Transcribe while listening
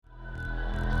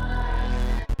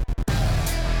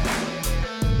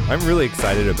I'm really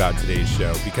excited about today's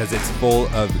show because it's full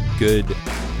of good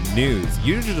news.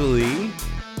 Usually,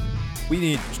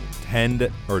 we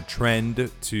tend or trend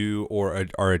to or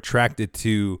are attracted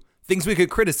to things we could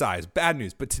criticize, bad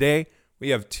news. But today, we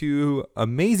have two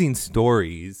amazing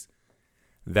stories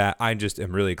that I just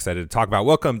am really excited to talk about.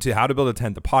 Welcome to How to Build a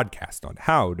Tent, the podcast on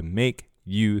how to make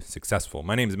you successful.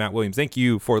 My name is Matt Williams. Thank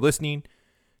you for listening,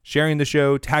 sharing the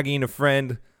show, tagging a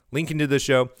friend, linking to the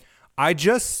show. I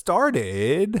just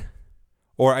started,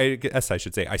 or I guess I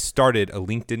should say, I started a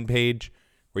LinkedIn page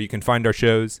where you can find our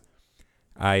shows.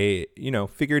 I,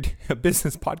 figured a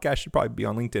business podcast should probably be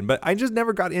on LinkedIn, but I just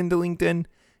never got into LinkedIn. It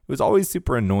was always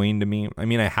super annoying to me. I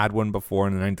mean, I had one before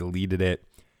and then I deleted it.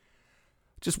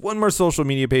 Just one more social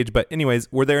media page. But anyways,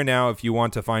 we're there now. If you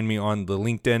want to find me on the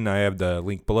LinkedIn, I have the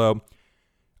link below.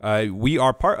 We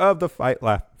are part of the Fight,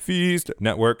 Laugh, Feast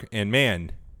network. And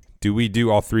man, do we do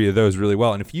all three of those really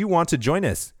well. And if you want to join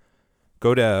us,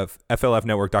 go to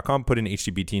flfnetwork.com, put in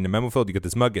HTBT in the memo field. You get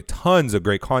this mug, get tons of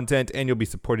great content, and you'll be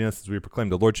supporting us as we proclaim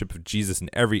the Lordship of Jesus in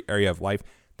every area of life.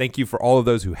 Thank you for all of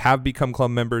those who have become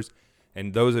club members.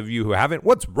 And those of you who haven't,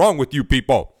 what's wrong with you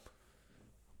people?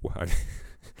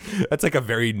 That's like a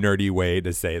very nerdy way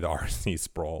to say the R.C.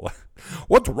 Sproul.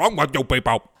 What's wrong with you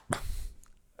people?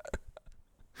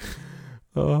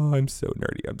 Oh, I'm so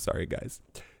nerdy. I'm sorry, guys.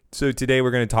 So today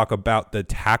we're going to talk about the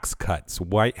tax cuts.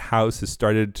 White House has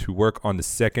started to work on the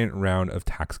second round of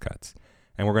tax cuts.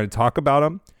 And we're going to talk about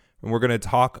them. And we're going to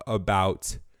talk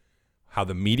about how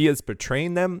the media is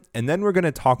portraying them. And then we're going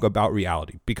to talk about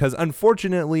reality. Because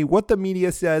unfortunately, what the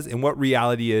media says and what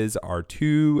reality is are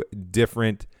two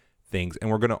different things.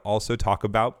 And we're going to also talk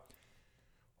about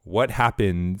what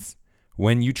happens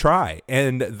when you try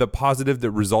and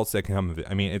the results that can come of it.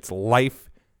 I mean, it's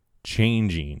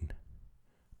life-changing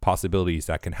possibilities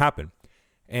that can happen.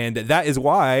 And that is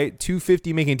why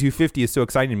 250 making 250 is so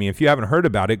exciting to me. If you haven't heard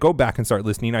about it, go back and start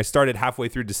listening. I started halfway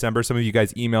through December. Some of you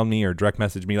guys emailed me or direct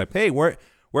messaged me like, hey, where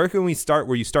can we start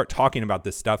where you start talking about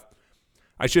this stuff?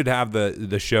 I should have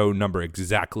the show number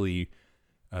exactly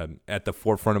at the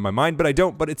forefront of my mind, but I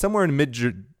don't. But it's somewhere in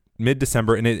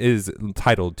mid-December, and it is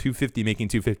titled 250 making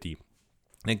 250.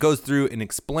 And it goes through and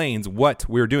explains what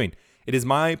we're doing. It is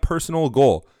my personal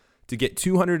goal to get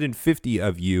 250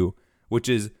 of you, which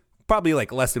is probably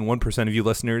like less than 1% of you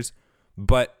listeners.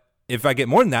 But if I get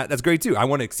more than that, that's great too. I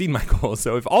want to exceed my goal.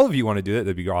 So if all of you want to do it,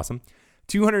 that'd be awesome.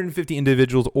 250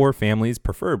 individuals or families,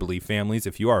 preferably families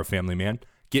if you are a family man.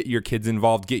 Get your kids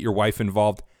involved, get your wife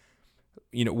involved.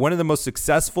 One of the most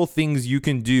successful things you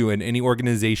can do in any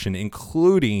organization,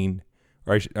 including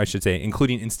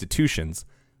institutions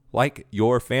like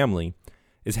your family,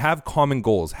 is have common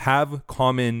goals, have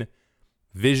common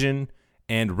vision,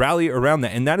 and rally around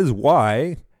that. And that is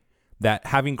why that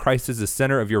having Christ as the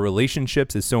center of your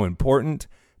relationships is so important,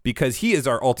 because he is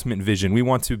our ultimate vision. We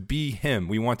want to be him.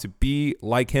 We want to be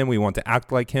like him. We want to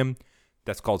act like him.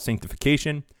 That's called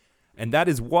sanctification. And that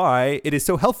is why it is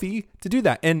so healthy to do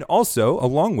that. And also,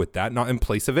 along with that, not in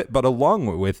place of it, but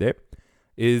along with it,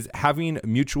 is having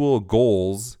mutual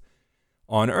goals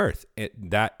on earth.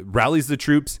 That rallies the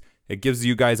troops. It gives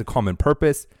you guys a common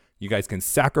purpose. You guys can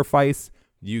sacrifice.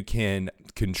 You can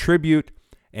contribute.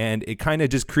 And it kind of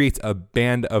just creates a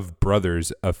band of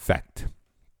brothers effect.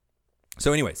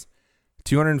 So anyways,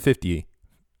 250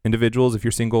 individuals if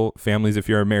you're single, families if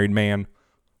you're a married man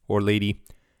or lady,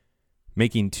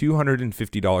 making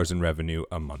 $250 in revenue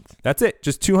a month. That's it.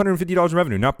 Just $250 in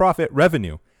revenue, not profit,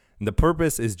 revenue. And the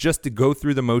purpose is just to go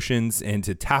through the motions and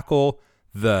to tackle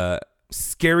the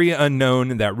scary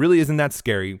unknown that really isn't that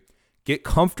scary. Get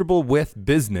comfortable with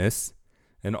business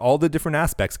and all the different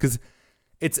aspects, because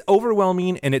it's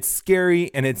overwhelming and it's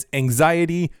scary and it's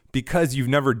anxiety because you've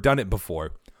never done it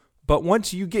before. But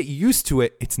once you get used to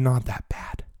it, it's not that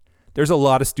bad. There's a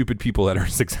lot of stupid people that are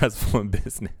successful in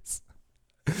business.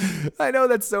 I know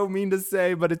that's so mean to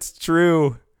say, but it's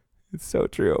true. It's so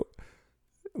true.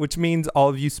 Which means all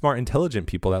of you smart, intelligent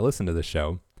people that listen to the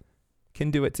show can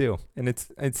do it too. And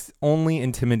it's only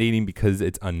intimidating because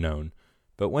it's unknown.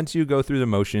 But once you go through the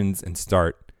motions and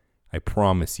start, I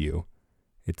promise you,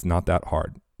 it's not that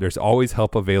hard. There's always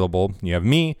help available. You have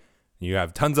me. You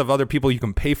have tons of other people you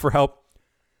can pay for help.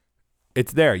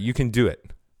 It's there. You can do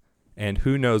it. And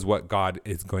who knows what God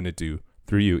is going to do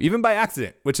through you, even by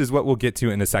accident, which is what we'll get to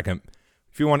in a second.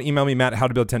 If you want to email me, Matt,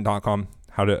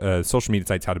 howtobuildtent.com, social media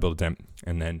sites, how to build a tent,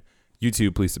 and then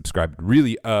YouTube, please subscribe.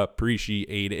 Really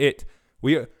appreciate it.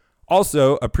 We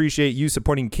also appreciate you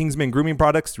supporting Kingsman Grooming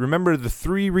Products. Remember the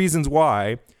 3 reasons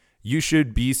why you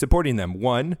should be supporting them.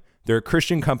 1, they're a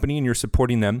Christian company and you're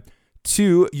supporting them.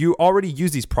 Two, you already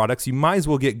use these products. You might as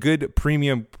well get good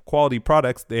premium quality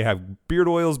products. They have beard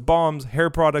oils, balms, hair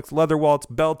products, leather wallets,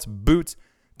 belts, boots,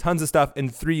 tons of stuff.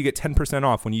 And three, you get 10%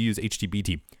 off when you use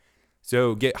HTBT.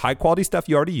 So get high quality stuff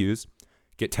you already use,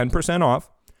 get 10% off,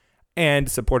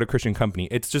 and support a Christian company.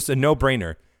 It's just a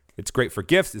no-brainer. It's great for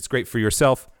gifts. It's great for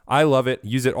yourself. I love it.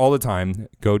 Use it all the time.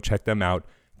 Go check them out.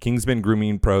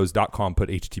 KingsmanGroomingPros.com. Put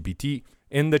HTBT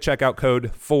in the checkout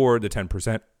code for the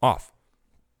 10% off.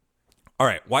 All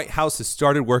right, White House has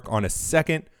started work on a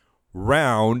second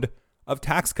round of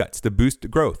tax cuts to boost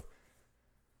growth.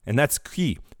 And that's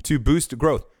key, to boost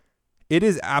growth. It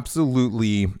is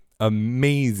absolutely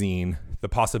amazing the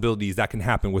possibilities that can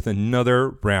happen with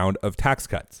another round of tax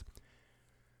cuts.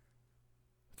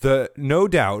 No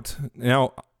doubt,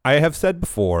 now I have said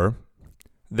before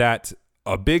that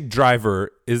a big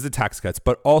driver is the tax cuts,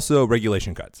 but also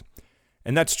regulation cuts.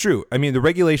 And that's true. I mean, the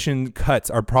regulation cuts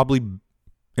are probably,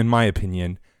 in my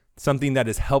opinion, something that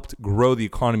has helped grow the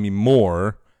economy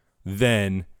more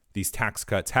than these tax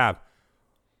cuts have.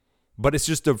 But it's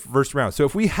just the first round. So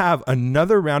if we have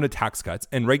another round of tax cuts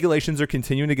and regulations are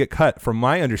continuing to get cut, from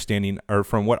my understanding or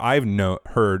from what I've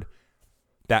heard,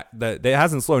 that it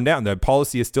hasn't slowed down. The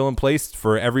policy is still in place.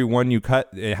 For every one you cut,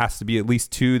 it has to be at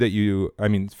least two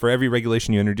for every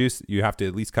regulation you introduce, you have to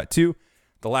at least cut two.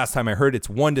 The last time I heard, it's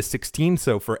 1 to 16.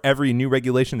 So for every new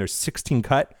regulation, there's 16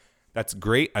 cut. That's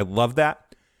great. I love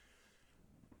that.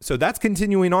 So that's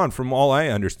continuing on from all I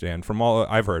understand, from all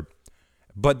I've heard.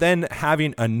 But then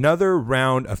having another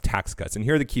round of tax cuts. And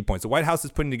here are the key points. The White House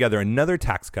is putting together another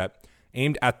tax cut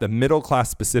aimed at the middle class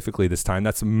specifically this time.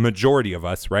 That's the majority of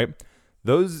us, right?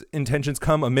 Those intentions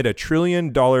come amid a $1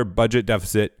 trillion budget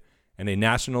deficit and a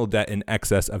national debt in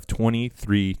excess of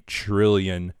 $23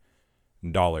 trillion.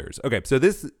 Okay, so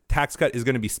this tax cut is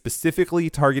going to be specifically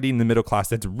targeting the middle class.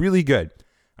 That's really good.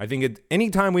 I think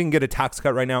anytime we can get a tax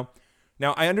cut right now.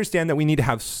 Now, I understand that we need to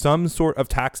have some sort of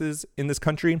taxes in this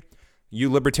country.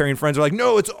 You libertarian friends are like,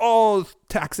 no, it's all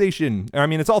taxation. I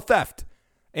mean, it's all theft.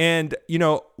 And,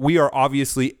 we are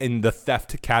obviously in the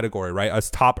theft category, right? Us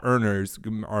top earners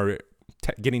are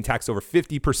getting taxed over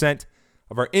 50%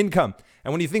 of our income.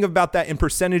 And when you think about that in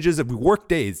percentages of work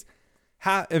days,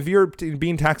 if you're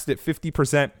being taxed at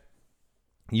 50%,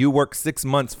 you work 6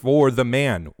 months for the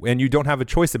man and you don't have a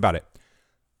choice about it.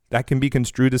 That can be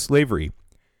construed as slavery.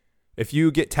 If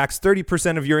you get taxed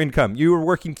 30% of your income, you are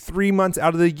working 3 months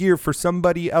out of the year for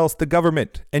somebody else, the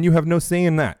government, and you have no say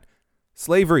in that.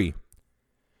 Slavery.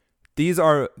 These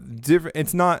are different.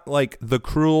 It's not like the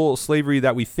cruel slavery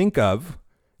that we think of.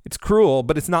 It's cruel,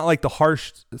 but it's not like the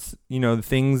harsh,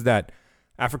 things that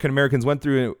African Americans went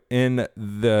through in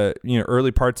the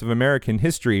early parts of American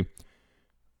history.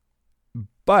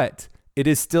 But it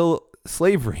is still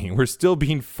slavery. We're still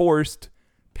being forced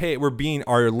pay.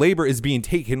 Our labor is being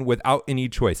taken without any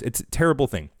choice. It's a terrible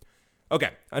thing.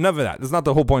 Okay, enough of that. That's not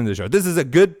the whole point of the show. This is a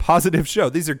good, positive show.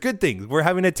 These are good things. We're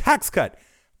having a tax cut,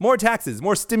 more taxes,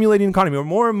 more stimulating economy,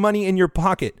 more money in your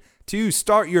pocket to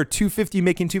start your 250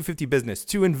 making 250 business,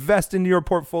 to invest in your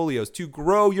portfolios, to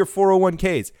grow your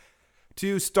 401ks,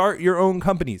 to start your own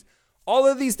companies. All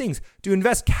of these things, to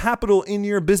invest capital in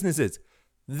your businesses.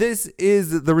 This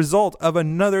is the result of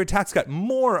another tax cut.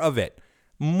 More of it.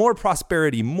 More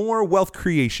prosperity, more wealth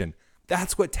creation.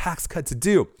 That's what tax cuts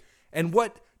do. And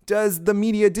what does the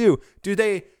media do? Do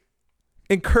they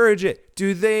encourage it?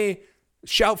 Do they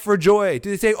shout for joy? Do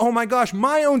they say, oh my gosh,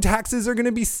 my own taxes are going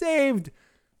to be saved?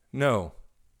 No.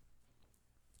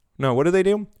 What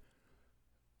do?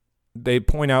 They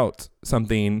point out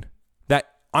something that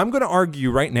I'm going to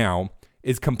argue right now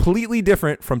is completely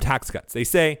different from tax cuts. They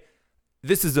say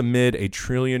this is amid a $1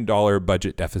 trillion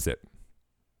budget deficit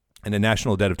and a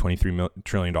national debt of $23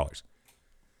 trillion.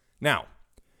 Now,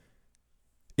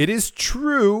 it is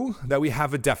true that we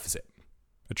have a deficit,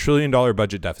 a $1 trillion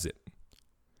budget deficit.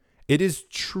 It is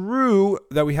true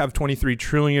that we have $23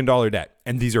 trillion debt,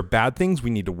 and these are bad things. We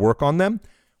need to work on them.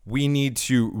 We need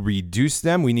to reduce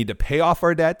them. We need to pay off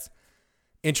our debts.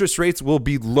 Interest rates will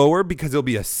be lower because it'll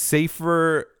be a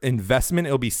safer investment.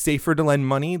 It'll be safer to lend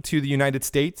money to the United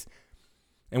States,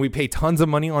 and we pay tons of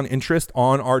money on interest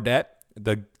on our debt.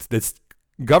 This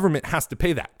government has to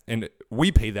pay that, and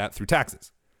we pay that through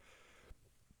taxes.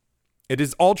 It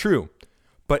is all true,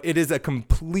 but it is a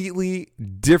completely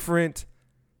different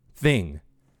thing.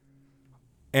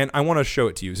 And I want to show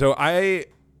it to you. So I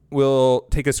will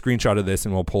take a screenshot of this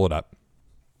and we'll pull it up.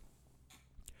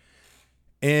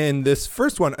 And this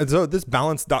first one, so this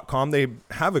balance.com, they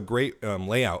have a great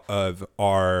layout of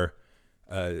our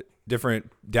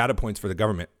different data points for the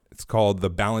government. It's called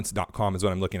thebalance.com is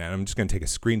what I'm looking at. I'm just going to take a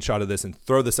screenshot of this and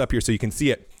throw this up here so you can see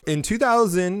it. In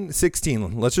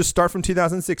 2016, let's just start from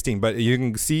 2016, but you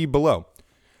can see below.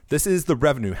 This is the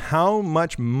revenue. How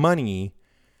much money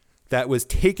that was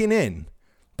taken in,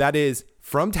 that is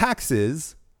from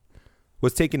taxes,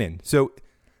 was taken in. So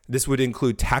this would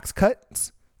include tax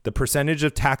cuts, the percentage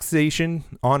of taxation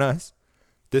on us.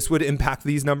 This would impact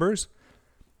these numbers.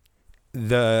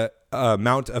 The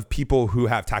amount of people who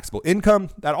have taxable income,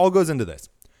 that all goes into this.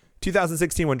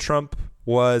 2016, when Trump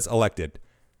was elected,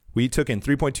 we took in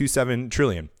 3.27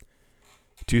 trillion.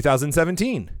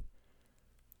 2017,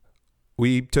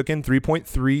 we took in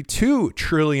 $3.32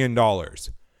 trillion.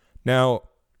 Now,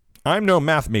 I'm no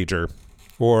math major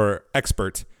or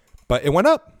expert, but it went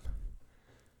up.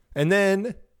 And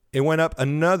then it went up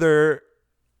another,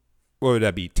 what would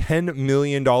that be, $10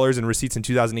 million in receipts in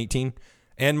 2018.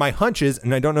 And my hunch is,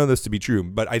 and I don't know this to be true,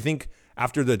 but I think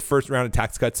after the first round of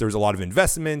tax cuts, there was a lot of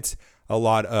investment, a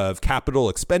lot of capital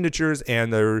expenditures,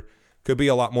 and there could be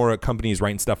a lot more companies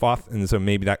writing stuff off. And so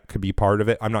maybe that could be part of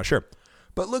it. I'm not sure.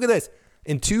 But look at this.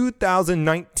 In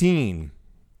 2019,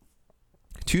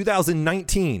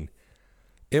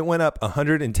 it went up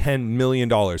 $110 million.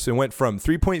 So it went from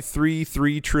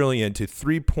 3.33 trillion to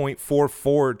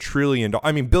 3.44 trillion.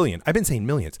 I mean, billion. I've been saying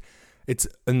millions.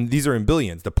 And these are in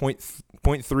billions. The point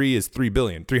 3 is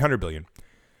 300 billion.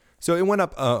 So it went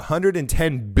up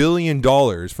 $110 billion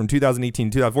from 2018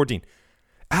 to 2014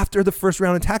 after the first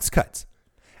round of tax cuts.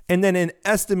 And then an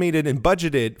estimated and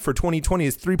budgeted for 2020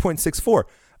 is 3.64,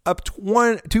 up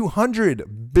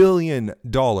 $200 billion.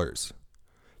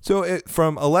 So it,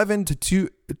 from 11 to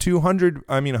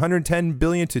 110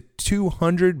 billion to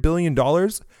 $200 billion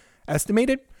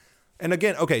estimated. And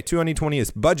again, okay, 2020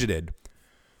 is budgeted.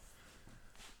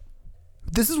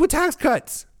 This is with tax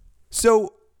cuts.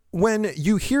 So when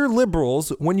you hear liberals,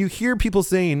 when you hear people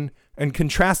saying and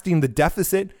contrasting the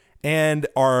deficit and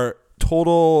our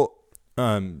total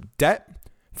debt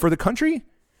for the country,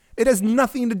 it has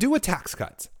nothing to do with tax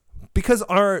cuts, because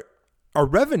our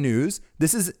revenues,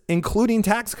 this is including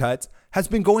tax cuts, has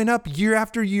been going up year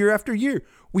after year after year.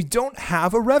 We don't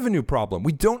have a revenue problem.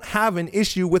 We don't have an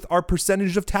issue with our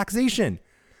percentage of taxation.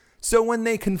 So when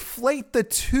they conflate the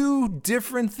two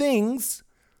different things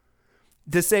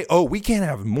to say, oh, we can't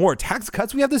have more tax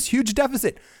cuts, we have this huge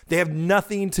deficit, they have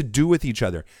nothing to do with each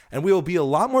other. And we will be a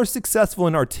lot more successful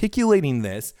in articulating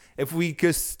this if we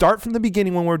could start from the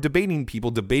beginning when we're debating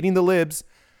the libs,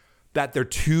 that they're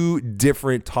two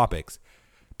different topics.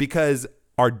 Because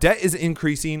our debt is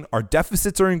increasing, our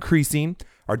deficits are increasing.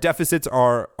 Our deficits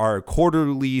are our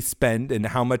quarterly spend and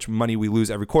how much money we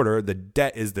lose every quarter. The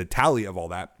debt is the tally of all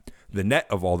that, the net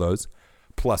of all those,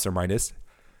 plus or minus.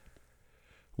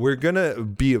 We're going to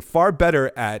be far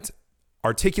better at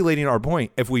articulating our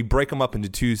point if we break them up into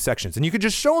two sections. And you could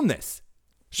just show them this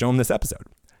episode.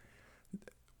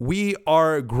 We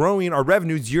are growing our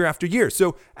revenues year after year.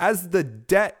 So as the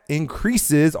debt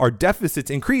increases, our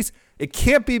deficits increase. It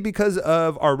can't be because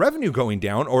of our revenue going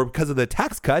down or because of the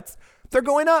tax cuts. They're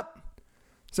going up.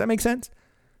 Does that make sense?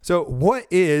 So what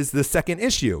is the second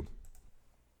issue?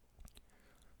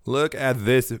 Look at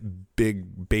this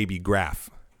big baby graph.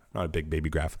 Not a big baby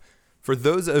graph. For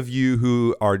those of you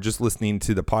who are just listening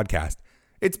to the podcast,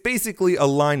 it's basically a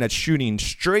line that's shooting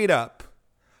straight up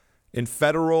in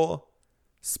federal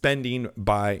spending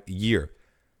by year.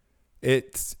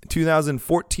 It's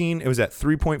 2014, it was at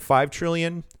 3.5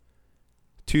 trillion.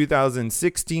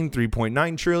 2016,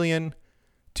 3.9 trillion.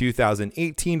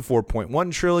 2018,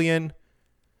 4.1 trillion.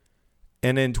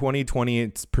 And in 2020,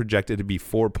 it's projected to be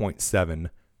 $4.7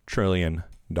 trillion.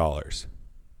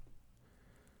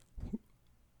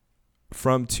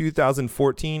 From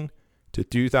 2014 to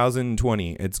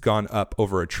 2020, it's gone up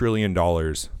over $1 trillion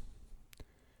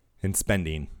in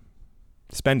spending.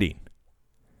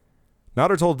 Not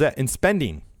our total debt, in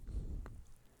spending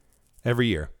every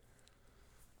year.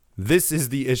 This is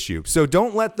the issue. So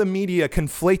don't let the media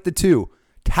conflate the two.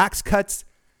 Tax cuts,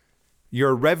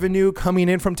 your revenue coming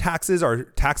in from taxes, our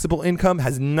taxable income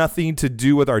has nothing to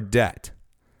do with our debt.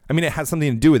 I mean, it has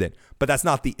something to do with it, but that's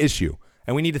not the issue.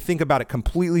 And we need to think about it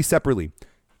completely separately.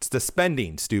 It's the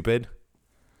spending, stupid.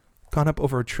 Gone up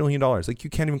over $1 trillion. Like, you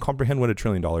can't even comprehend what $1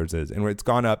 trillion is. And it's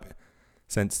gone up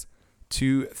since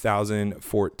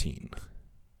 2014.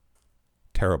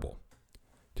 Terrible.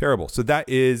 So that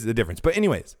is the difference. But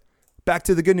anyways, back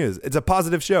to the good news. It's a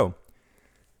positive show.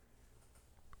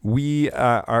 We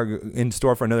are in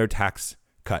store for another tax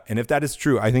cut. And if that is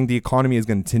true, I think the economy is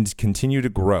going to continue to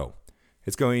grow.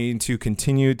 It's going to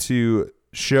continue to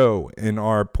show in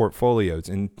our portfolios,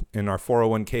 in our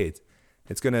 401ks.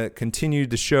 It's going to continue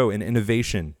to show in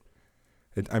innovation.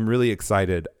 I'm really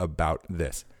excited about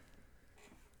this.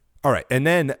 All right. And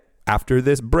then after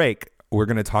this break, we're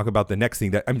going to talk about the next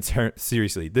thing that,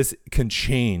 seriously, this can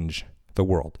change the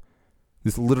world.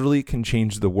 This literally can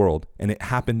change the world, and it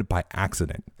happened by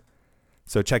accident.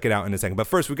 So check it out in a second. But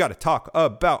first, we got to talk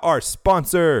about our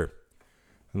sponsor.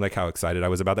 I like how excited I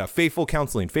was about that. Faithful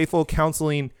Counseling. Faithful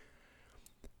Counseling.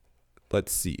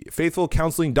 Let's see.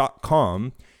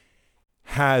 FaithfulCounseling.com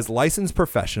has licensed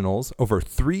professionals, over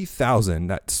 3,000,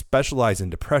 that specialize in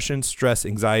depression, stress,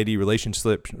 anxiety,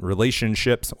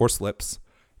 relationships or slips,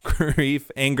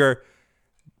 grief, anger.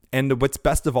 And what's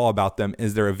best of all about them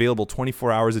is they're available 24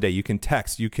 hours a day. You can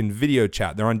text, you can video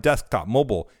chat. They're on desktop,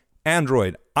 mobile,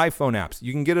 Android, iPhone apps.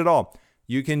 You can get it all.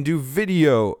 You can do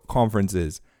video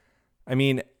conferences. I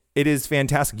mean, it is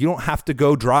fantastic. You don't have to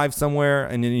go drive somewhere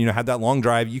and have that long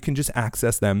drive. You can just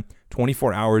access them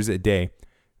 24 hours a day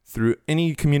through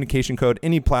any communication code,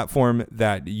 any platform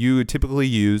that you typically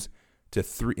use,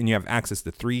 and you have access to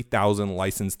 3,000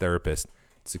 licensed therapists.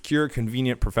 Secure,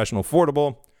 convenient, professional,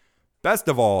 affordable. Best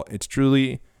of all, it's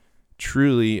truly,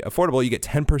 truly affordable. You get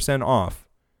 10% off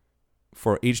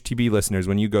for HTB listeners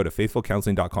when you go to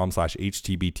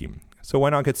faithfulcounseling.com/HTBT. So why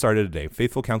not get started today?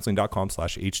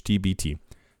 faithfulcounseling.com/HTBT.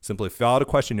 Simply fill out a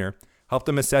questionnaire, help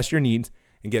them assess your needs,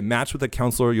 and get matched with a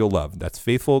counselor you'll love. That's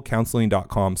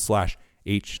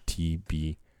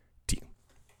faithfulcounseling.com/HTBT.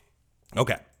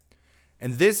 Okay.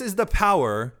 And this is the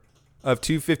power of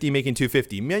 250 making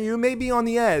 250. Man, you may be on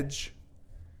the edge.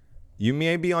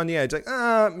 Like,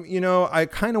 I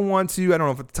kind of want to, I don't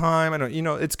know if at the time,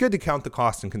 it's good to count the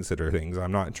cost and consider things.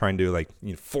 I'm not trying to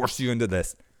force you into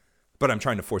this, but I'm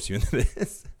trying to force you into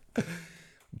this.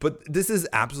 But this is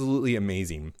absolutely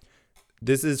amazing.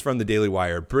 This is from the Daily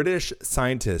Wire. British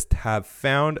scientists have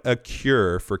found a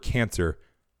cure for cancer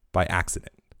by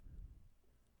accident.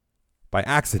 By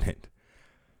accident.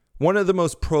 One of the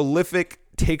most prolific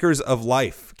takers of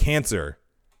life, cancer,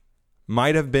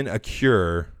 might have been a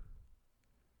cure.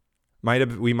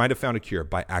 We might have found a cure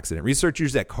by accident.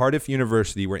 Researchers at Cardiff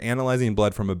University were analyzing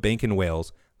blood from a bank in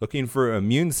Wales, looking for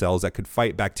immune cells that could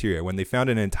fight bacteria, when they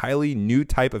found an entirely new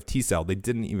type of T cell they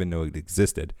didn't even know it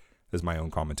existed. That's my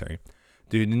own commentary.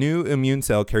 The new immune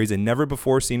cell carries a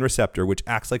never-before-seen receptor which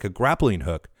acts like a grappling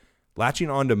hook,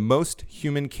 latching onto most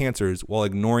human cancers while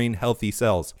ignoring healthy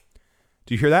cells.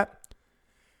 Do you hear that?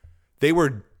 They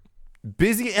were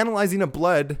busy analyzing a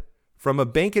blood from a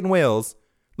bank in Wales,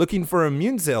 looking for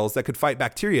immune cells that could fight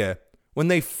bacteria, when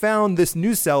they found this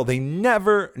new cell they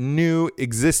never knew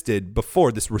existed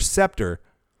before, this receptor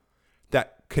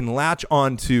that can latch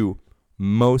on to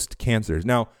most cancers.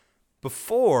 Now,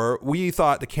 before, we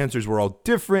thought the cancers were all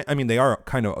different. I mean, they are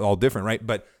kind of all different, right?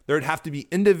 But there would have to be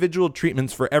individual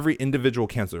treatments for every individual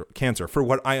cancer, for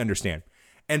what I understand.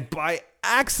 And by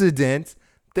accident,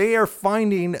 they are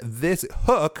finding this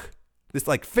hook, this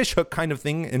like fish hook kind of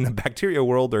thing in the bacteria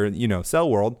world or, cell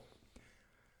world,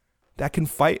 that can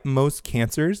fight most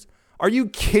cancers. Are you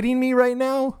kidding me right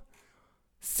now?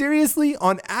 Seriously?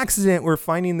 On accident, we're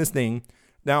finding this thing.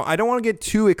 Now, I don't want to get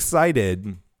too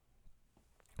excited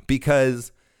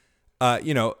because,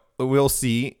 we'll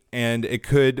see. And it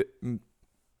could,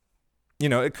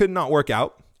 it could not work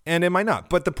out and it might not.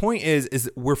 But the point is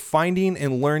we're finding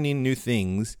and learning new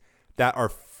things that are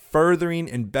furthering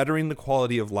and bettering the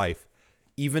quality of life,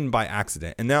 even by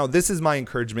accident. And now this is my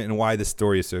encouragement and why this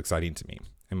story is so exciting to me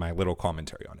and my little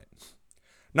commentary on it.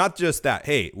 Not just that,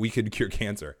 hey, we could cure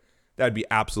cancer. That'd be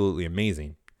absolutely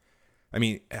amazing. I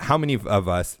mean, how many of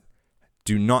us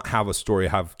do not have a story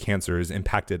of how cancer has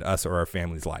impacted us or our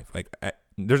family's life? Like, I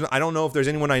don't know if there's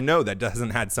anyone I know that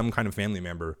hasn't had some kind of family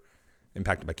member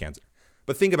impacted by cancer.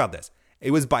 But think about this.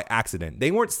 It was by accident.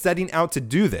 They weren't setting out to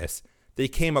do this. They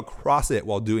came across it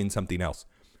while doing something else.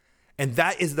 And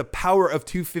that is the power of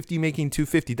 250 making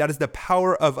 250. That is the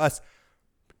power of us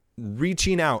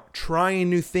reaching out, trying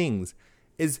new things.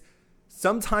 Is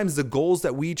sometimes the goals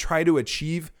that we try to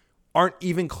achieve aren't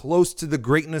even close to the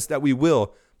greatness that we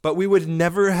will, but we would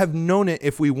never have known it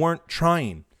if we weren't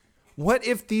trying. What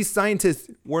if these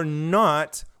scientists were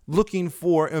not looking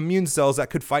for immune cells that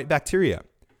could fight bacteria?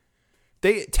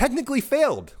 They technically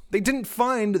failed. They didn't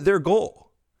find their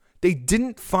goal. They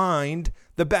didn't find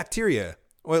the bacteria.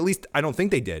 Well, at least I don't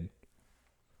think they did.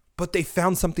 But they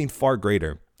found something far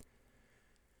greater.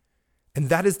 And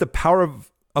that is the power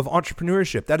of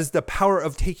entrepreneurship. That is the power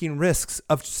of taking risks,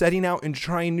 of setting out and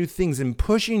trying new things and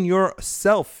pushing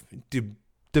yourself to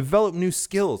develop new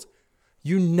skills.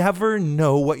 You never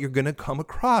know what you're going to come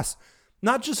across.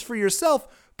 Not just for yourself,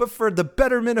 but for the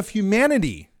betterment of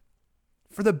humanity.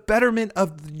 For the betterment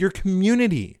of your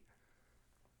community.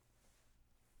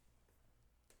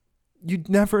 you'd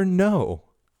never know.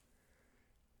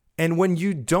 And when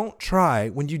you don't try,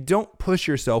 when you don't push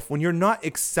yourself, when you're not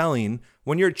excelling,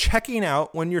 when you're checking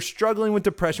out, when you're struggling with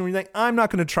depression, when you're like, I'm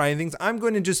not going to try things, I'm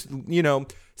going to just,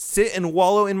 sit and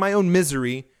wallow in my own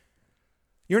misery,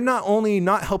 you're not only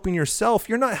not helping yourself,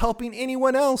 you're not helping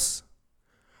anyone else.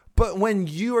 But when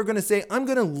you are going to say, I'm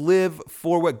going to live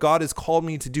for what God has called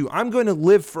me to do, I'm going to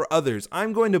live for others,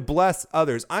 I'm going to bless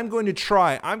others, I'm going to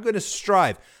try, I'm going to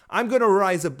strive, I'm going to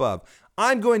rise above,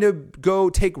 I'm going to go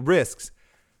take risks,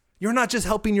 you're not just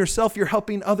helping yourself, you're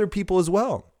helping other people as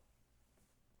well.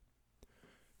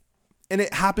 And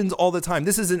it happens all the time.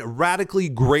 This is a radically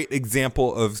great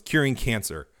example of curing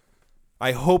cancer.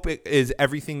 I hope it is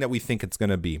everything that we think it's going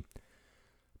to be.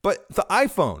 But the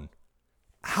iPhone,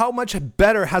 how much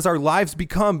better has our lives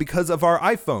become because of our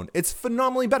iPhone? It's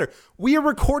phenomenally better. We are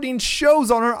recording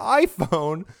shows on our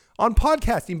iPhone on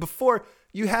podcasting. Before,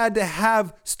 you had to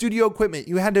have studio equipment.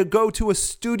 You had to go to a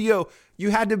studio. You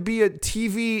had to be a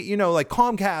TV, like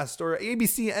Comcast or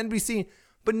ABC, NBC.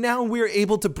 But now we're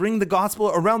able to bring the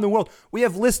gospel around the world. We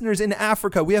have listeners in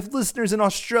Africa. We have listeners in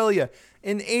Australia,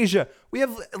 in Asia. We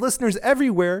have listeners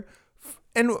everywhere.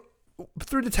 And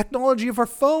through the technology of our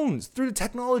phones, through the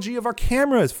technology of our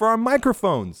cameras, for our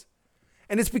microphones.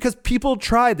 And it's because people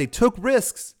tried. They took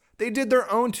risks. They did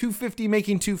their own 250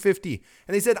 making 250.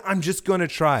 And they said, I'm just going to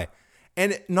try.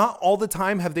 And not all the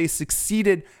time have they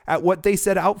succeeded at what they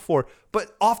set out for.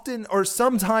 But often or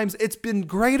sometimes it's been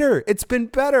greater. It's been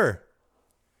better.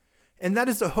 And that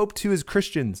is the hope too as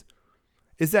Christians,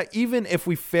 is that even if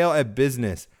we fail at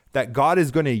business, that God is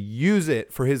going to use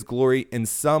it for his glory in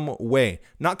some way.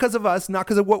 Not because of us, not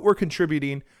because of what we're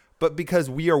contributing, but because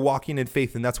we are walking in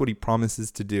faith, and that's what he promises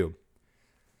to do.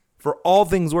 For all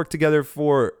things work together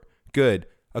for good,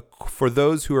 for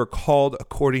those who are called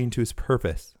according to his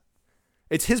purpose.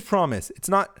 It's his promise. It's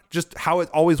not just how it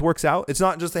always works out. It's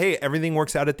not just, hey, everything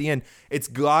works out at the end. It's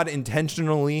God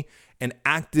intentionally and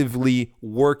actively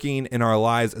working in our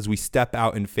lives as we step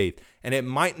out in faith. And it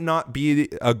might not be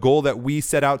a goal that we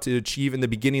set out to achieve in the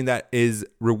beginning that is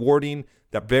rewarding,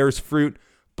 that bears fruit,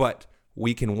 but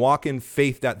we can walk in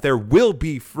faith that there will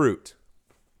be fruit.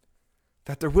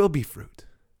 That there will be fruit.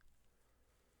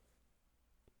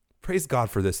 Praise God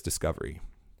for this discovery.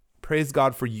 Praise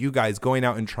God for you guys going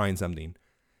out and trying something.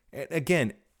 And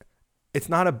again, it's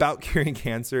not about curing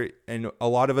cancer, and a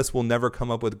lot of us will never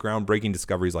come up with groundbreaking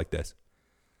discoveries like this.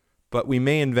 But we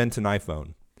may invent an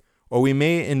iPhone, or we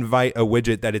may invite a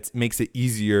widget that makes it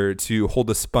easier to hold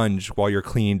a sponge while you're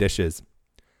cleaning dishes.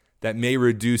 That may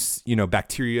reduce,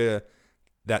 bacteria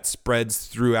that spreads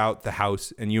throughout the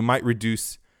house, and you might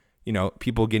reduce,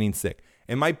 people getting sick.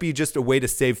 It might be just a way to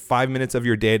save 5 minutes of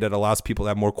your day that allows people to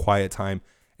have more quiet time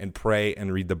and pray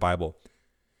and read the Bible.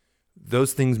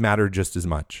 Those things matter just as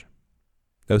much.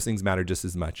 Those things matter just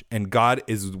as much. And God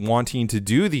is wanting to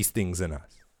do these things in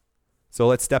us. So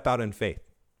let's step out in faith.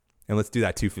 And let's do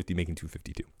that 250 making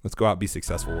 252. Let's go out and be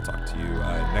successful. We'll talk to you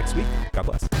next week. God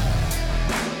bless.